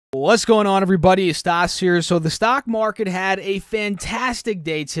What's going on, everybody? It's Stas here. So the stock market had a fantastic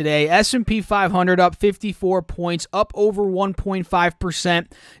day today. S&P 500 up 54 points, up over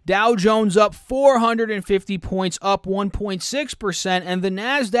 1.5%. Dow Jones up 450 points, up 1.6%. And the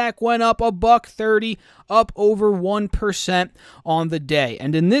NASDAQ went up $1.30, up over 1% on the day.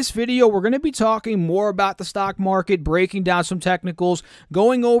 And in this video, we're going to be talking more about the stock market, breaking down some technicals,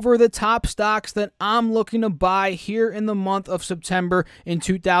 going over the top stocks that I'm looking to buy here in the month of September in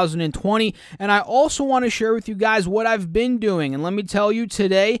 2020. And I also want to share with you guys what I've been doing. And let me tell you,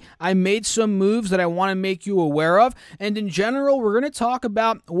 today I made some moves that I want to make you aware of. And in general, we're going to talk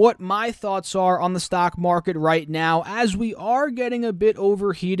about what my thoughts are on the stock market right now, as we are getting a bit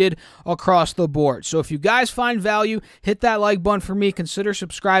overheated across the board. So if you guys find value, hit that like button for me. Consider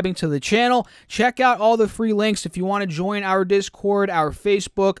subscribing to the channel. Check out all the free links if you want to join our Discord, our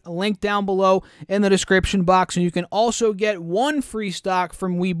Facebook, link down below in the description box. And you can also get one free stock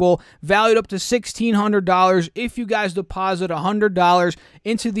from Webull, valued up to $1,600 if you guys deposit $100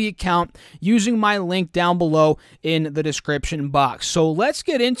 into the account using my link down below in the description box. So let's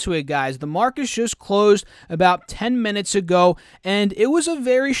get into it, guys. The market's just closed about 10 minutes ago, and it was a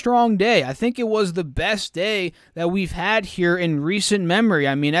very strong day. I think it was the best day that we've had here in recent memory.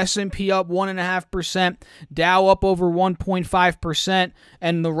 I mean, S&P up 1.5%, Dow up over 1.5%,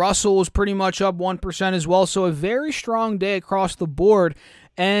 and the Russell was pretty much up 1% as well. So a very strong day across the board.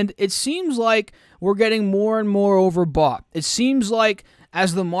 And it seems like we're getting more and more overbought. It seems like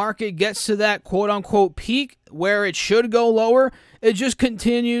as the market gets to that quote-unquote peak where it should go lower, it just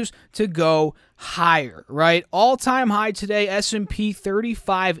continues to go higher, right? All-time high today, S&P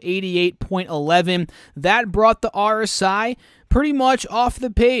 3588.11. That brought the RSI pretty much off the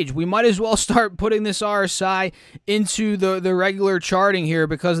page. We might as well start putting this RSI into the regular charting here,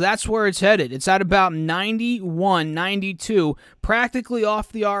 because that's where it's headed. It's at about 91, 92, practically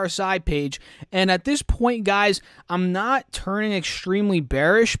off the RSI page. And at this point, guys, I'm not turning extremely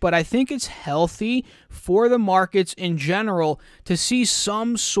bearish, but I think it's healthy for the markets in general to see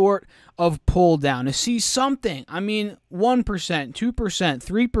some sort of pull down, to see something. I mean, 1%, 2%,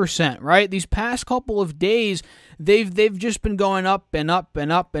 3%, right? These past couple of days, they've just been going up and up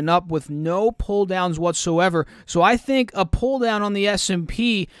and up and up with no pull downs whatsoever. So I think a pull down on the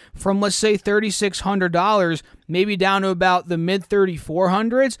S&P from, let's say, $3,600 maybe down to about the mid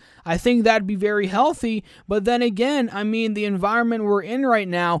 3,400s, I think that'd be very healthy. But then again, I mean, the environment we're in right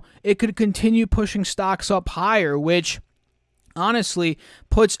now, it could continue pushing stocks up higher, which honestly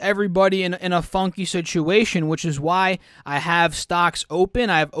puts everybody in a funky situation, which is why I have stocks open.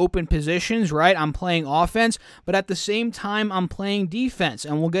 I have open positions, right? I'm playing offense, but at the same time, I'm playing defense.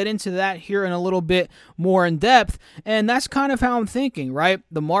 And we'll get into that here in a little bit more in depth. And that's kind of how I'm thinking, right?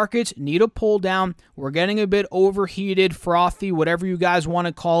 The markets need a pull down. We're getting a bit overheated, frothy, whatever you guys want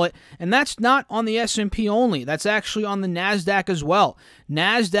to call it. And that's not on the S&P only. That's actually on the NASDAQ as well.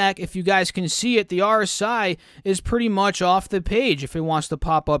 NASDAQ, if you guys can see it, the RSI is pretty much off the page. If it wants to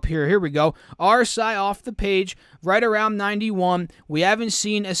pop up here we go. RSI off the page, right around 91. We haven't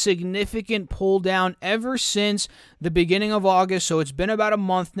seen a significant pull down ever since the beginning of August, so it's been about a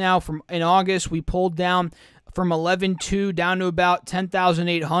month now. In August, we pulled down from 11.2 down to about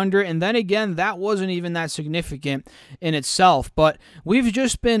 10,800, and then again, that wasn't even that significant in itself. But we've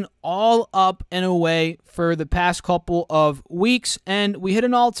just been all up and away for the past couple of weeks, and we hit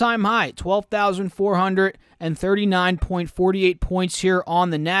an all-time high, 12,439.48 points here on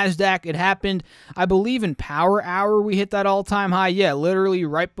the NASDAQ. It happened, I believe, in Power Hour. We hit that all-time high. Yeah, literally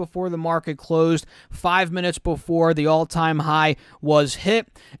right before the market closed, 5 minutes before the all-time high was hit.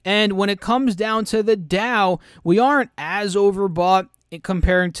 And when it comes down to the Dow, we aren't as overbought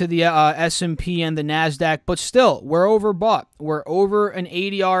comparing to the S&P and the NASDAQ, but still, we're overbought. We're over an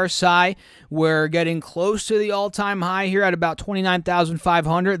 80 RSI. We're getting close to the all-time high here at about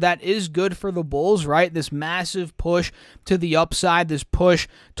 29,500. That is good for the bulls, right? This massive push to the upside, this push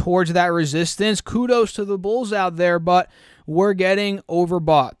towards that resistance. Kudos to the bulls out there, but we're getting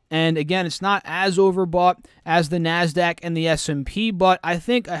overbought. And again, it's not as overbought as the NASDAQ and the S&P, but I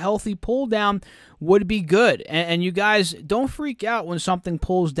think a healthy pull down would be good. And you guys, don't freak out when something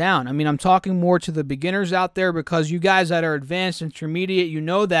pulls down. I mean, I'm talking more to the beginners out there, because you guys that are advanced, intermediate, you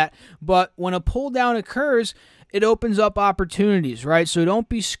know that. But when a pull down occurs, it opens up opportunities, right? So don't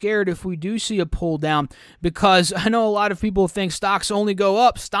be scared if we do see a pull down, because I know a lot of people think stocks only go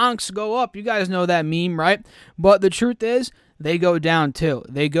up. Stonks go up. You guys know that meme, right? But the truth is, they go down too.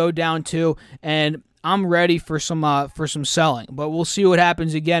 They go down too. And I'm ready for some selling. But we'll see what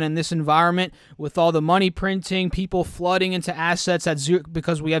happens again in this environment with all the money printing, people flooding into assets at zero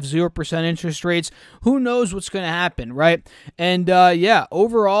because we have 0% interest rates. Who knows what's going to happen, right? And yeah,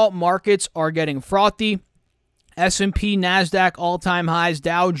 overall markets are getting frothy. S&P, NASDAQ, all-time highs.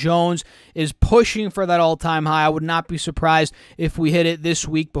 Dow Jones is pushing for that all-time high. I would not be surprised if we hit it this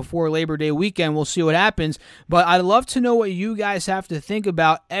week before Labor Day weekend. We'll see what happens. But I'd love to know what you guys have to think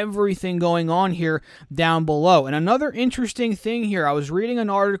about everything going on here down below. And another interesting thing here, I was reading an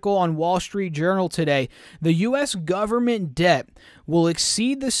article on Wall Street Journal today. The U.S. government debt will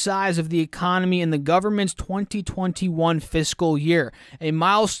exceed the size of the economy in the government's 2021 fiscal year, a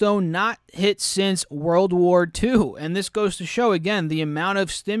milestone not hit since World War II. And this goes to show, again, the amount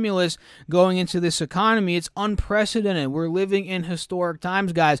of stimulus going into this economy. It's unprecedented. We're living in historic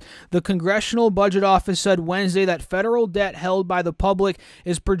times, guys. The Congressional Budget Office said Wednesday that federal debt held by the public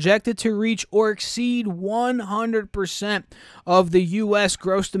is projected to reach or exceed 100% of the U.S.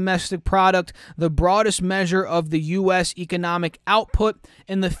 gross domestic product, the broadest measure of the U.S. economic output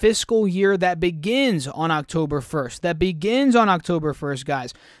in the fiscal year that begins on October 1st. That begins on October 1st,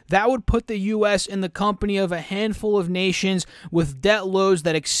 guys. That would put the U.S. in the company of a handful of nations with debt loads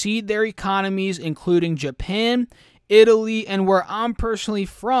that exceed their economies, including Japan, Italy, and where I'm personally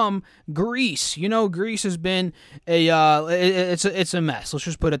from, Greece. You know, Greece has been it's a mess. Let's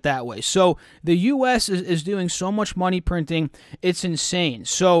just put it that way. So the U.S. is doing so much money printing, it's insane.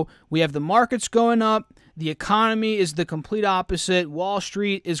 So we have the markets going up. The economy is the complete opposite. Wall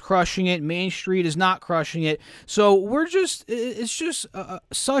Street is crushing it. Main Street is not crushing it. So it's just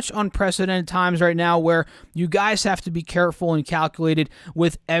such unprecedented times right now where you guys have to be careful and calculated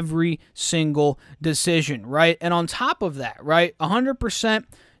with every single decision, right? And on top of that, right, 100%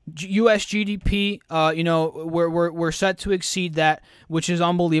 U.S. GDP, we're set to exceed that, which is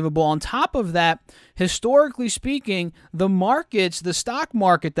unbelievable. On top of that, historically speaking, the markets, the stock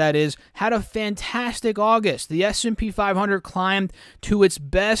market that is, had a fantastic August. The S&P 500 climbed to its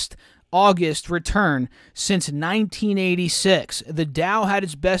best August return since 1986. The Dow had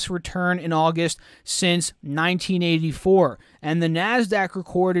its best return in August since 1984. And the NASDAQ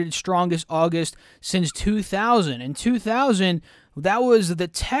recorded its strongest August since 2000. In 2000, that was the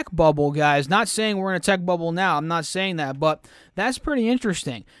tech bubble, guys. Not saying we're in a tech bubble now. I'm not saying that, but that's pretty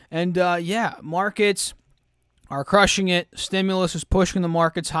interesting. And yeah, markets are crushing it. Stimulus is pushing the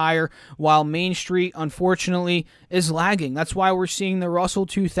markets higher, while Main Street, unfortunately, is lagging. That's why we're seeing the Russell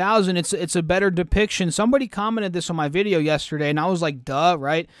 2000. It's a better depiction. Somebody commented this on my video yesterday, and I was like, duh,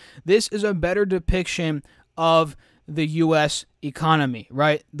 right? This is a better depiction of the U.S. economy,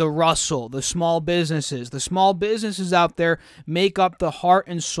 right? The Russell, the small businesses out there make up the heart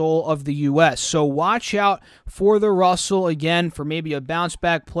and soul of the U.S. So watch out for the Russell again for maybe a bounce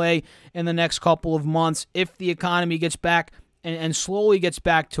back play in the next couple of months if the economy gets back and slowly gets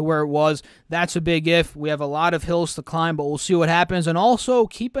back to where it was. That's a big if. We have a lot of hills to climb, but we'll see what happens. And also,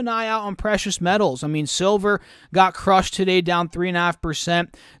 keep an eye out on precious metals. I mean, silver got crushed today, down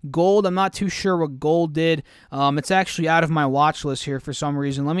 3.5%. Gold, I'm not too sure what gold did. It's actually out of my watch list here for some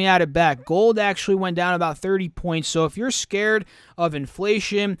reason. Let me add it back. Gold actually went down about 30 points. So if you're scared of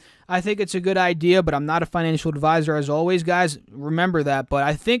inflation, I think it's a good idea, but I'm not a financial advisor as always, guys. Remember that. But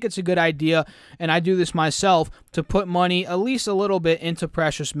I think it's a good idea, and I do this myself, to put money at least a little bit into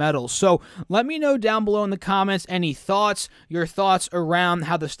precious metals. So let me know down below in the comments any thoughts, your thoughts around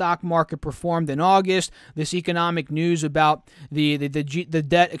how the stock market performed in August, this economic news about the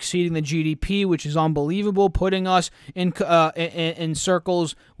debt exceeding the GDP, which is unbelievable, putting us in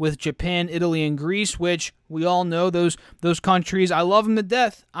circles with Japan, Italy, and Greece, which we all know those countries. I love them to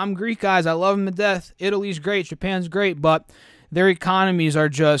death. I'm Greek, guys. I love them to death. Italy's great. Japan's great, but their economies are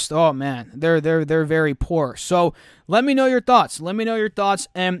just, oh man, they're very poor. So let me know your thoughts. Let me know your thoughts,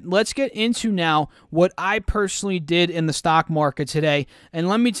 and let's get into now what I personally did in the stock market today. And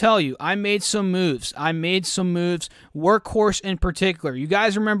let me tell you, I made some moves. Workhorse in particular. You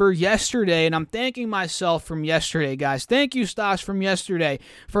guys remember yesterday, and I'm thanking myself from yesterday, guys. Thank you, stocks from yesterday,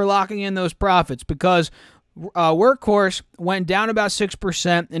 for locking in those profits, because Workhorse went down about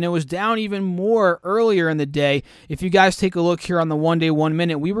 6%, and it was down even more earlier in the day. If you guys take a look here on the 1 day, 1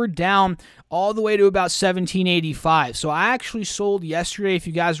 minute, we were down all the way to about 1785. So I actually sold yesterday, if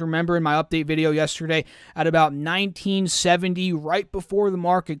you guys remember in my update video yesterday, at about 1970, right before the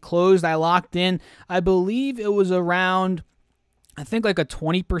market closed. I locked in, I believe it was around, I think like a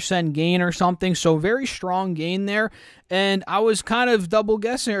 20% gain or something. So very strong gain there. And I was kind of double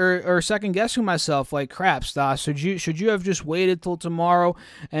guessing or second guessing myself, like, crap, Stas, should you have just waited till tomorrow?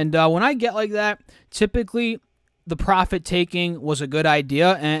 And when I get like that, typically the profit taking was a good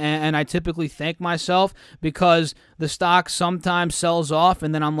idea, and I typically thank myself because the stock sometimes sells off,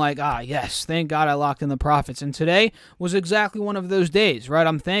 and then I'm like, yes, thank God I locked in the profits. And today was exactly one of those days, right?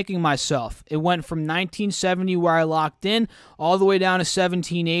 I'm thanking myself. It went from 1970 where I locked in all the way down to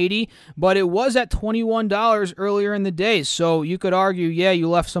 1780, but it was at $21 earlier in the day. So you could argue, yeah, you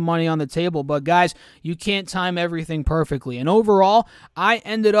left some money on the table, but guys, you can't time everything perfectly. And overall, I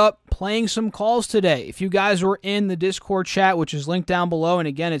ended up playing some calls today. If you guys were in the Discord chat, which is linked down below, and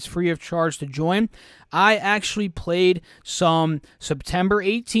again, it's free of charge to join, I actually played some September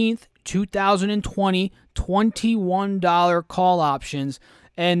 18th, 2020 $21 call options,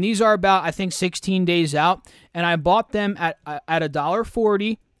 and these are about, I think, 16 days out, and I bought them at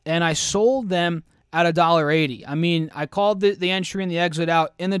 $1.40, and I sold them at $1.80. I mean, I called the entry and the exit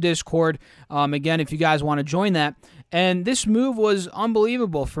out in the Discord. Again, if you guys want to join that. And this move was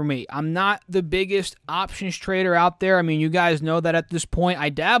unbelievable for me. I'm not the biggest options trader out there. I mean, you guys know that at this point. I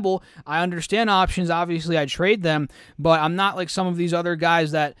dabble. I understand options. Obviously, I trade them. But I'm not like some of these other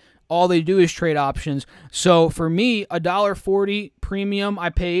guys that all they do is trade options. So for me, $1.40 premium I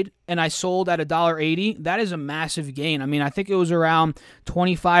paid, and I sold at $1.80. That is a massive gain. I mean, I think it was around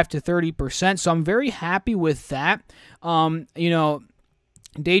 25 to 30%. So I'm very happy with that.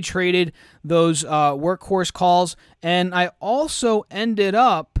 Day traded those workhorse calls, and I also ended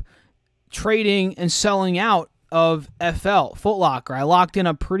up trading and selling out of FL, Foot Locker. I locked in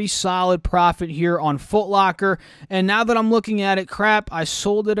a pretty solid profit here on Foot Locker, and now that I'm looking at it, I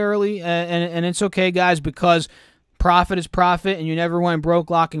sold it early, and it's okay, guys, because profit is profit, and you never went broke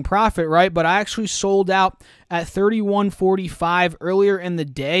locking profit, right? But I actually sold out at $31.45 earlier in the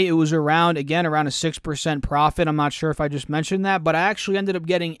day. It was around a 6% profit. I'm not sure if I just mentioned that, but I actually ended up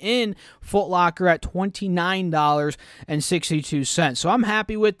getting in Foot Locker at $29.62. So I'm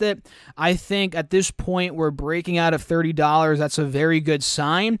happy with it. I think at this point we're breaking out of $30. That's a very good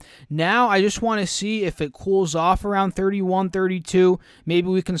sign. Now I just want to see if it cools off around 31, 32. Maybe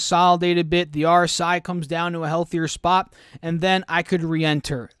we consolidate a bit. The RSI comes down to a healthier spot, and then I could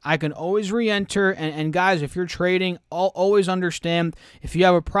re-enter. I can always re-enter, and guys, if you're trading, always understand if you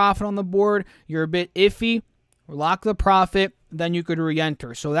have a profit on the board, you're a bit iffy, lock the profit, then you could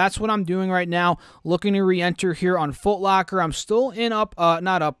re-enter. So that's what I'm doing right now, looking to re-enter here on Foot Locker. I'm still in not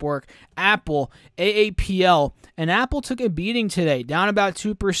Upwork, Apple, AAPL, and Apple took a beating today, down about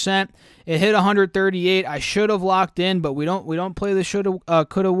 2%. It hit 138. I should have locked in, but we don't play the shoulda,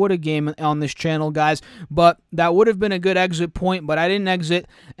 coulda, woulda game on this channel, guys. But that would have been a good exit point, but I didn't exit,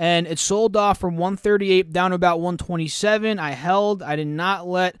 and it sold off from 138 down to about 127. I held. I did not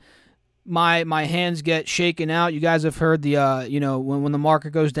let my hands get shaken out. You guys have heard the when the market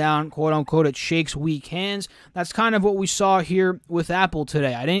goes down, quote unquote, it shakes weak hands. That's kind of what we saw here with Apple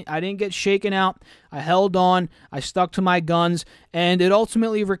today. I didn't get shaken out. I held on, I stuck to my guns, and it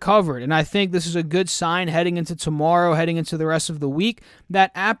ultimately recovered. And I think this is a good sign heading into tomorrow, heading into the rest of the week, that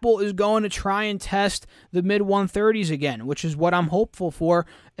Apple is going to try and test the mid-130s again, which is what I'm hopeful for,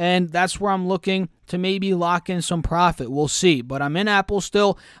 and that's where I'm looking to maybe lock in some profit. We'll see, but I'm in Apple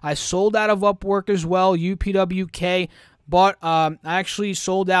still. I sold out of Upwork as well, UPWK. But I actually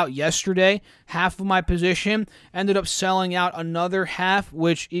sold out yesterday, half of my position, ended up selling out another half,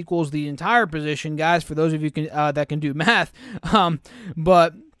 which equals the entire position, guys, for those of you that can do math.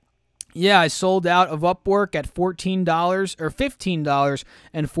 But yeah, I sold out of Upwork at $14 or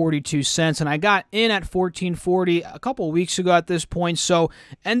 $15.42, and I got in at $14.40 a couple of weeks ago at this point, so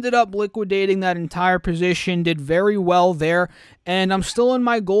ended up liquidating that entire position, did very well there, and I'm still in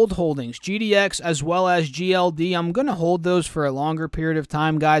my gold holdings, GDX as well as GLD. I'm going to hold those for a longer period of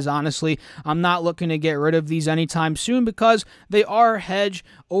time, guys. Honestly, I'm not looking to get rid of these anytime soon because they are a hedge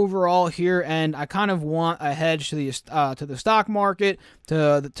overall here, and I kind of want a hedge to the stock market,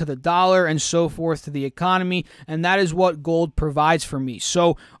 to the dollar, and so forth, to the economy, and that is what gold provides for me.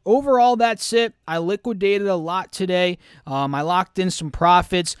 So overall, that's it. I liquidated a lot today. I locked in some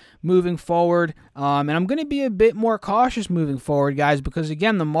profits moving forward, and I'm going to be a bit more cautious moving forward, guys, because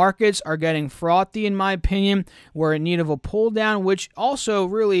again, the markets are getting frothy in my opinion. We're in need of a pull down, which also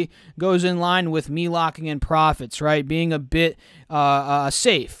really goes in line with me locking in profits, right? Being a bit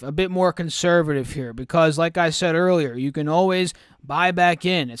safe, a bit more conservative here, because like I said earlier, you can always buy back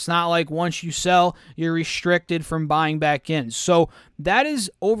in. It's not like once you sell, you're restricted from buying back in. So that is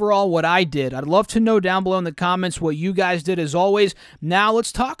overall what I did. I'd love to know down below in the comments what you guys did as always. Now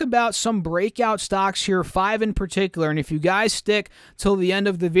let's talk about some breakout stocks here, 5 in particular. And if you guys stick till the end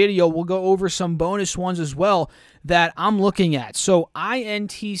of the video, we'll go over some bonus ones as well that I'm looking at. So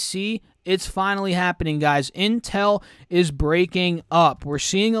INTC It's finally happening, guys. Intel is breaking up. We're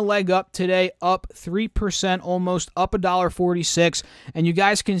seeing a leg up today, up 3%, almost up $1.46. And you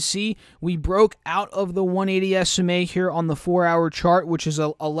guys can see we broke out of the 180 SMA here on the 4-hour chart, which is a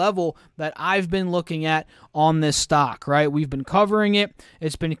level that I've been looking at on this stock, right? We've been covering it.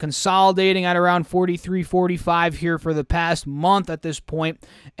 It's been consolidating at around 43, 45 here for the past month at this point.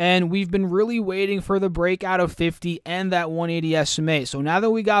 And we've been really waiting for the breakout of 50 and that 180 SMA. So now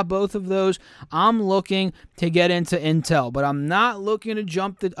that we got both of those, I'm looking to get into Intel, but I'm not looking to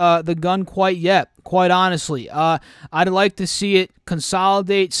jump the gun quite yet, quite honestly. I'd like to see it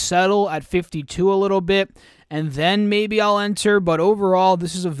consolidate, settle at 52 a little bit, and then maybe I'll enter. But overall,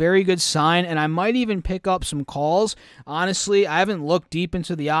 this is a very good sign, and I might even pick up some calls. Honestly, I haven't looked deep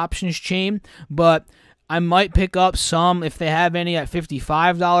into the options chain, but I might pick up some if they have any at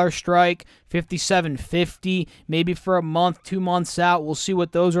 $55 strike, $57.50, maybe for a month, 2 months out. We'll see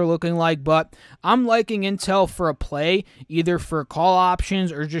what those are looking like, but I'm liking Intel for a play, either for call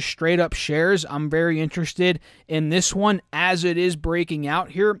options or just straight up shares. I'm very interested in this one as it is breaking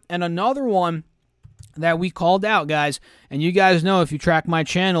out here. And another one that we called out, guys, and you guys know if you track my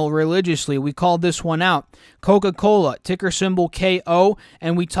channel religiously, we called this one out. Coca-Cola, ticker symbol KO,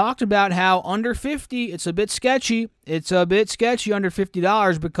 and we talked about how under 50, it's a bit sketchy. It's a bit sketchy under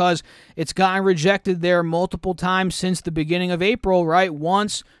 $50 because it's gotten rejected there multiple times since the beginning of April, right?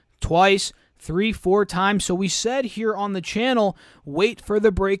 Once, twice, 3, 4 times. So we said here on the channel, wait for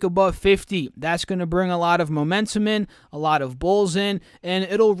the break above 50. That's going to bring a lot of momentum in, a lot of bulls in, and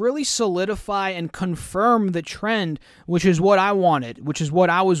it'll really solidify and confirm the trend, which is what I wanted, which is what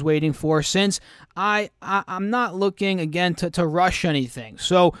I was waiting for, since I'm not looking, again, to rush anything.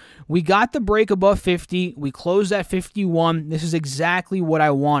 So we got the break above 50. We closed at 51. This is exactly what I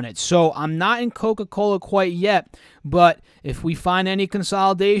wanted. So I'm not in Coca-Cola quite yet, but if we find any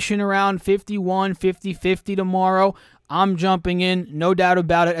consolidation around 51, 50, 50 tomorrow, I'm jumping in, no doubt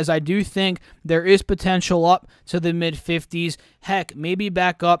about it, as I do think there is potential up to the mid-50s. Heck, maybe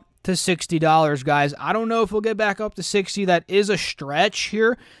back up to $60, guys. I don't know if we'll get back up to 60. That is a stretch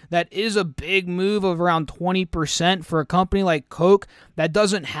here. That is a big move of around 20% for a company like Coke. That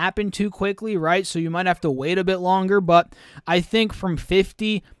doesn't happen too quickly, right? So you might have to wait a bit longer, but I think from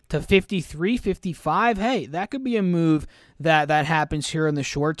 50 to 53, 55, hey, that could be a move that happens here in the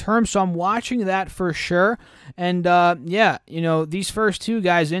short term. So I'm watching that for sure. And yeah, you know, these first two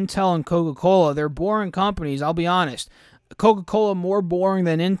guys, Intel and Coca-Cola, they're boring companies, I'll be honest. Coca-Cola more boring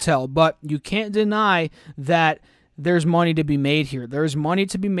than Intel, but you can't deny that there's money to be made here. There's money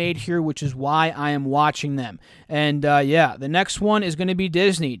to be made here, which is why I am watching them. And yeah, the next one is going to be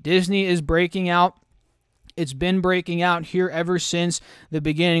Disney. Disney is breaking out. It's been breaking out here ever since the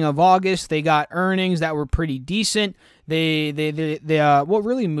beginning of August. They got earnings that were pretty decent. What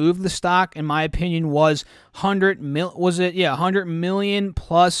really moved the stock, in my opinion, was 100 million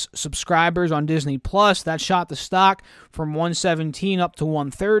plus subscribers on Disney Plus. That shot the stock from 117 up to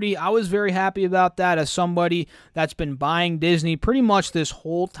 130. I was very happy about that as somebody that's been buying Disney pretty much this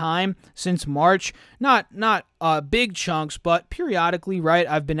whole time since March. Not big chunks, but periodically, right?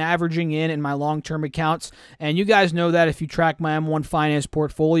 I've been averaging in my long-term accounts, and you guys know that if you track my M1 Finance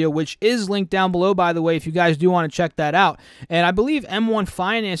portfolio, which is linked down below, by the way, if you guys do want to check that out. And I believe M1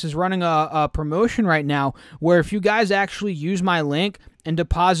 Finance is running a promotion right now where if you guys actually use my link and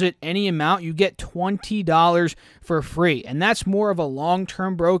deposit any amount, you get $20 for free. And that's more of a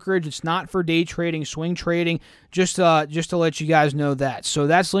long-term brokerage. It's not for day trading, swing trading, just to let you guys know that. So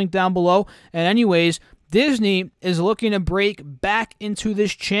that's linked down below. And anyways, Disney is looking to break back into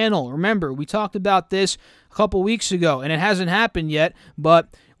this channel. Remember, we talked about this a couple weeks ago, and it hasn't happened yet,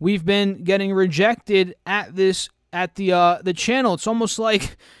 but we've been getting rejected at the channel. It's almost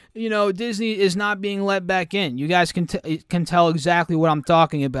like, you know, Disney is not being let back in. You guys can tell exactly what I'm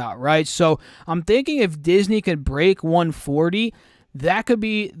talking about, right? So I'm thinking if Disney could break 140, that could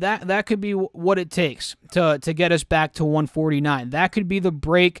be what it takes to get us back to 149. That could be the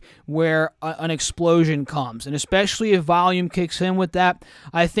break where an explosion comes, and especially if volume kicks in with that,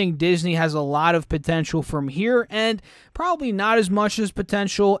 I think Disney has a lot of potential from here, and probably not as much as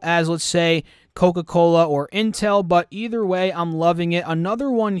potential as, let's say, Coca-Cola or Intel, but either way, I'm loving it.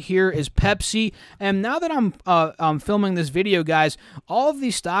 Another one here is Pepsi, and now that I'm filming this video, guys, all of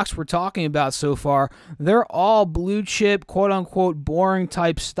these stocks we're talking about so far, they're all blue chip, quote-unquote, boring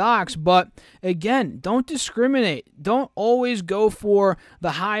type stocks, but again, don't discriminate. Don't always go for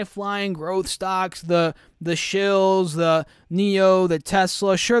the high-flying growth stocks, the shills, the NIO, the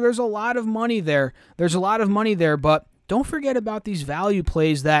Tesla. Sure, there's a lot of money there. But don't forget about these value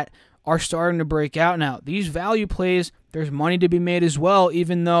plays that are starting to break out now. These value plays, there's money to be made as well,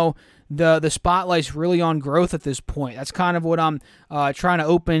 even though the spotlight's really on growth at this point. That's kind of what I'm trying to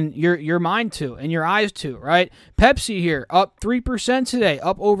open your mind to and your eyes to, right? Pepsi here, up 3% today,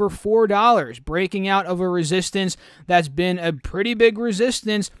 up over $4, breaking out of a resistance that's been a pretty big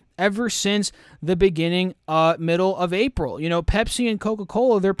resistance ever since the beginning, middle of April. You know, Pepsi and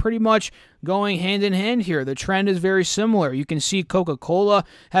Coca-Cola, they're pretty much going hand in hand here. The trend is very similar. You can see Coca-Cola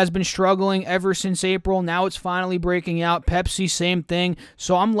has been struggling ever since April. Now it's finally breaking out. Pepsi, same thing.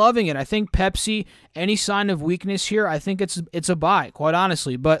 So I'm loving it. I think Pepsi, any sign of weakness here, I think it's a buy, quite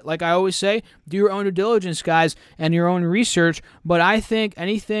honestly. But like I always say, do your own due diligence, guys, and your own research. But I think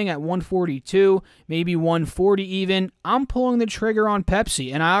anything at 142, maybe 140 even, I'm pulling the trigger on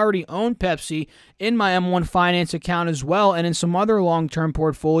Pepsi. And I already own Pepsi in my M1 Finance account as well, and in some other long-term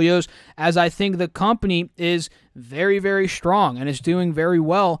portfolios, as I think the company is very, very strong and is doing very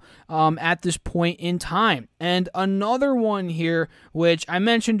well at this point in time. And another one here, which I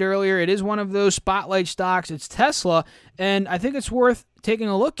mentioned earlier, it is one of those spotlight stocks. It's Tesla, and I think it's worth taking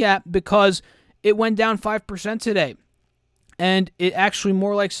a look at because it went down 5% today. And it actually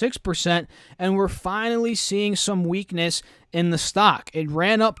more like 6%, and we're finally seeing some weakness in the stock. It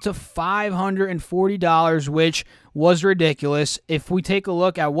ran up to $540, which was ridiculous. If we take a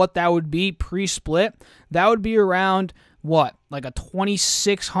look at what that would be pre-split, that would be around, what, like a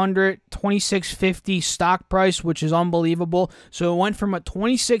 $2,600, $2,650 stock price, which is unbelievable. So it went from a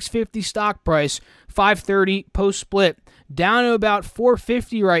 $2,650 stock price, $530 post-split, down to about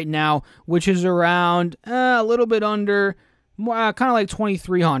 $450 right now, which is around a little bit under, kind of like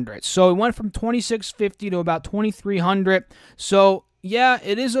 $2,300. So it went from $2,650 to about $2,300. So yeah,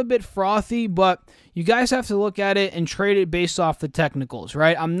 it is a bit frothy, but you guys have to look at it and trade it based off the technicals,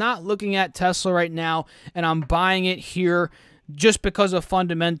 right? I'm not looking at Tesla right now and I'm buying it here just because of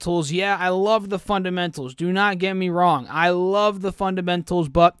fundamentals. Yeah, I love the fundamentals. Do not get me wrong. I love the fundamentals,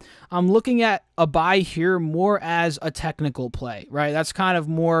 but I'm looking at a buy here more as a technical play, right? That's kind of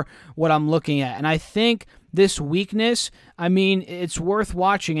more what I'm looking at. And I think this weakness, I mean, it's worth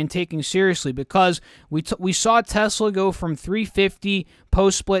watching and taking seriously because we saw Tesla go from $350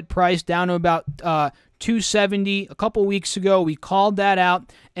 post-split price down to about $270 a couple weeks ago. We called that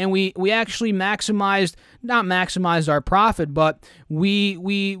out, and we actually not maximized our profit, but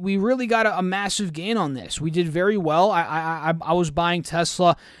we really got a massive gain on this. We did very well. I was buying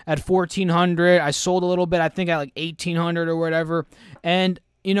Tesla at $1,400. I sold a little bit, I think at like $1,800 or whatever, and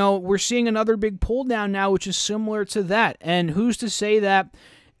you know, we're seeing another big pull down now, which is similar to that. And who's to say that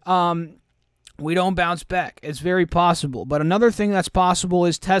we don't bounce back? It's very possible. But another thing that's possible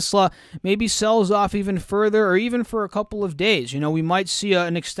is Tesla maybe sells off even further or even for a couple of days. You know, we might see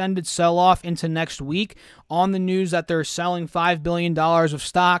an extended sell-off into next week on the news that they're selling $5 billion of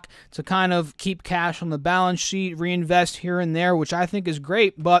stock to kind of keep cash on the balance sheet, reinvest here and there, which I think is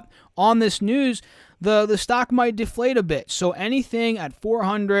great. But on this news, the stock might deflate a bit. So anything at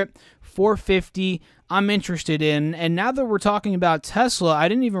 400, 450, I'm interested in. And now that we're talking about Tesla, I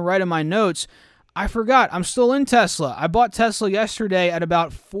didn't even write in my notes, I forgot, I'm still in Tesla. I bought Tesla yesterday at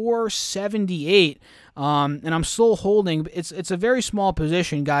about 478, and I'm still holding. It's a very small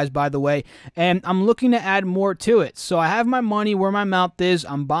position, guys, by the way, and I'm looking to add more to it. So I have my money where my mouth is.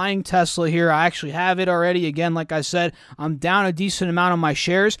 I'm buying Tesla here. I actually have it already. Again, like I said, I'm down a decent amount on my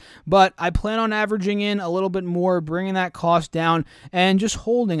shares, but I plan on averaging in a little bit more, bringing that cost down, and just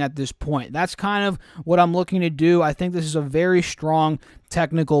holding at this point. That's kind of what I'm looking to do. I think this is a very strong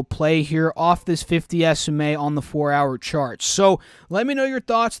technical play here off this 50 SMA on the 4-hour chart. So let me know your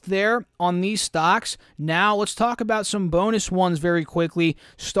thoughts there on these stocks. Now let's talk about some bonus ones very quickly,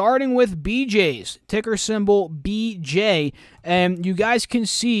 starting with BJ's, ticker symbol BJ. And you guys can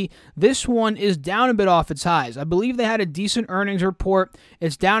see this one is down a bit off its highs. I believe they had a decent earnings report.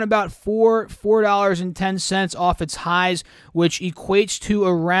 It's down about $4.10 off its highs, which equates to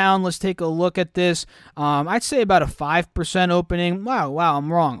around, let's take a look at this, I'd say about a 5% opening. Wow,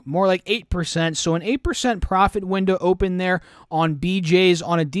 I'm wrong. More like 8%. So an 8% profit window open there on BJ's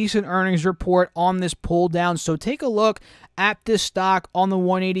on a decent earnings report on this pull down. So take a look at this stock on the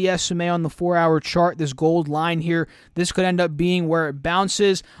 180 SMA on the 4-hour chart, this gold line here. This could end up being where it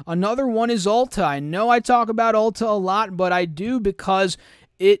bounces. Another one is Ulta. I know I talk about Ulta a lot, but I do because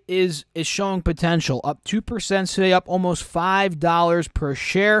it is showing potential. Up 2% today, up almost $5 per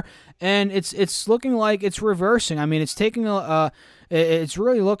share, and it's looking like it's reversing. I mean, it's taking it's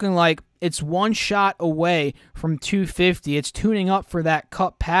really looking like it's one shot away from 250. It's tuning up for that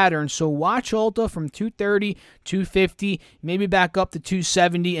cut pattern. So watch Ulta from 230, 250, maybe back up to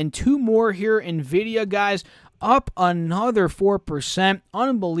 270, and two more here. NVIDIA, guys, up another 4%.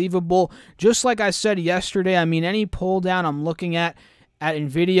 Unbelievable. Just like I said yesterday, I mean, any pull down I'm looking at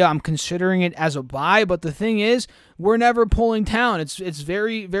Nvidia, I'm considering it as a buy, but the thing is, we're never pulling down. It's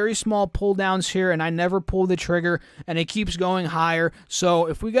very, very small pull downs here, and I never pull the trigger, and it keeps going higher. So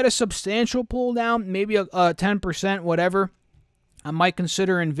if we get a substantial pull down, maybe a 10%, whatever, I might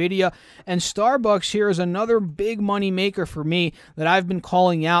consider Nvidia. And Starbucks here is another big money maker for me that I've been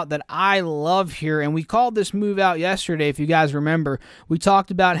calling out that I love here. And we called this move out yesterday, if you guys remember. We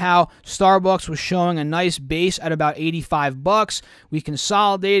talked about how Starbucks was showing a nice base at about $85. We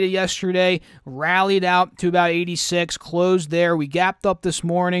consolidated yesterday, rallied out to about 86, closed there. We gapped up this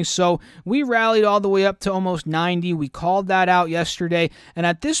morning, so we rallied all the way up to almost 90. We called that out yesterday. And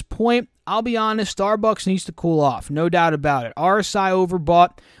at this point, I'll be honest, Starbucks needs to cool off, no doubt about it. RSI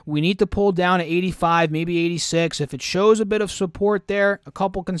overbought. We need to pull down to 85, maybe 86. If it shows a bit of support there, a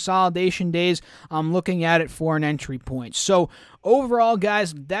couple consolidation days, I'm looking at it for an entry point. So overall,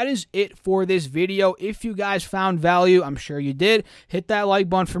 guys, that is it for this video. If you guys found value, I'm sure you did, hit that like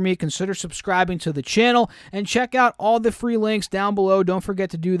button for me. Consider subscribing to the channel and check out all the free links down below. Don't forget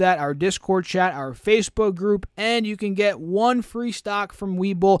to do that. Our Discord chat, our Facebook group, and you can get one free stock from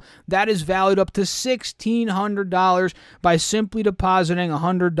Webull. That is valued up to $1,600 by simply depositing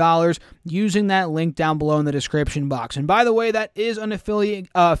 $100 using that link down below in the description box. And by the way, that is an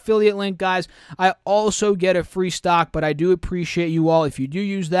affiliate link, guys. I also get a free stock, but I do appreciate you all if you do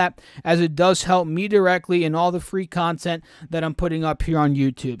use that, as it does help me directly in all the free content that I'm putting up here on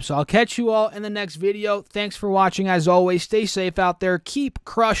YouTube. So I'll catch you all in the next video. Thanks for watching. As always, stay safe out there. Keep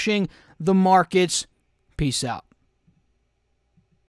crushing the markets. Peace out.